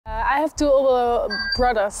I have two older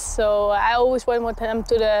brothers, so I always went with them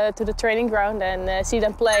to the training ground and see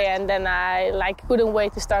them play, and then I couldn't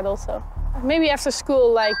wait to start also. Maybe after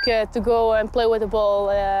school, to go and play with the ball,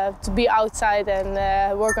 to be outside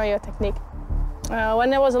and work on your technique.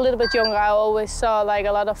 When I was a little bit younger, I always saw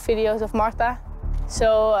a lot of videos of Marta.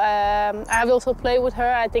 So I have also played with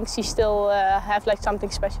her. I think she still have something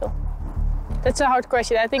special. That's a hard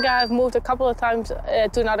question. I think I have moved a couple of times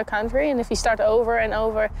to another country, and if you start over and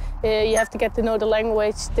over, you have to get to know the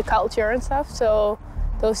language, the culture and stuff. So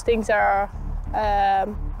those things are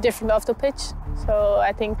different off the pitch. So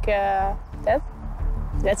I think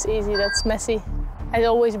that's easy, that's Messi. Has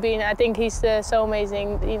always been. I think he's so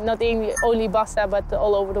amazing, not only Barça, but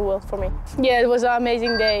all over the world for me. Yeah, it was an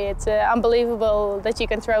amazing day. It's unbelievable that you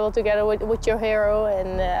can travel together with your hero,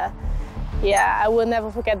 and yeah, I will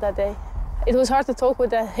never forget that day. It was hard to talk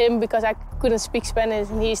with him because I couldn't speak Spanish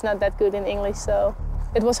and he's not that good in English, so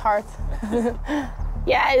it was hard.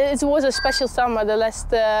 Yeah, it was a special summer. The last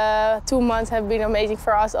 2 months have been amazing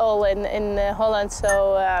for us all in Holland,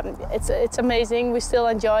 so it's amazing. We still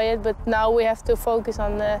enjoy it, but now we have to focus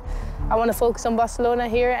on I want to focus on Barcelona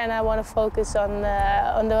here, and I want to focus on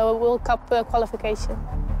the World Cup qualification.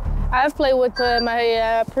 I have played with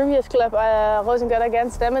my previous club, Rosengard,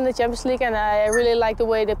 against them in the Champions League, and I really liked the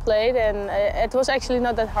way they played, and it was actually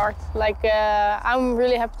not that hard. I'm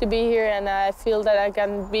really happy to be here, and I feel that I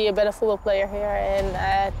can be a better football player here,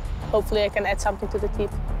 and hopefully I can add something to the team.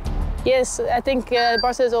 Yes, I think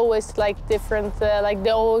Barca is always different. They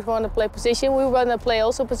always want to play position. We want to play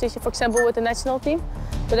also position, for example, with the national team.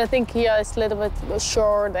 But I think here it's a little bit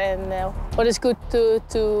short, and what is good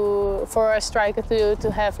for a striker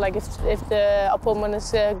to have, if the opponent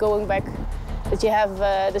is going back, that you have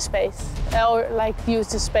the space, or use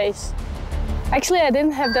the space. Actually, I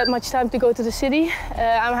didn't have that much time to go to the city.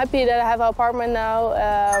 I'm happy that I have an apartment now,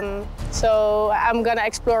 so I'm gonna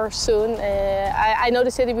explore soon. I know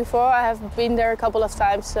the city before. I have been there a couple of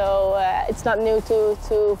times, so it's not new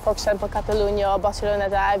to, for example, Catalonia or Barcelona.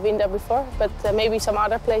 That I've been there before, but maybe some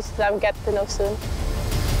other places I'll get to know soon.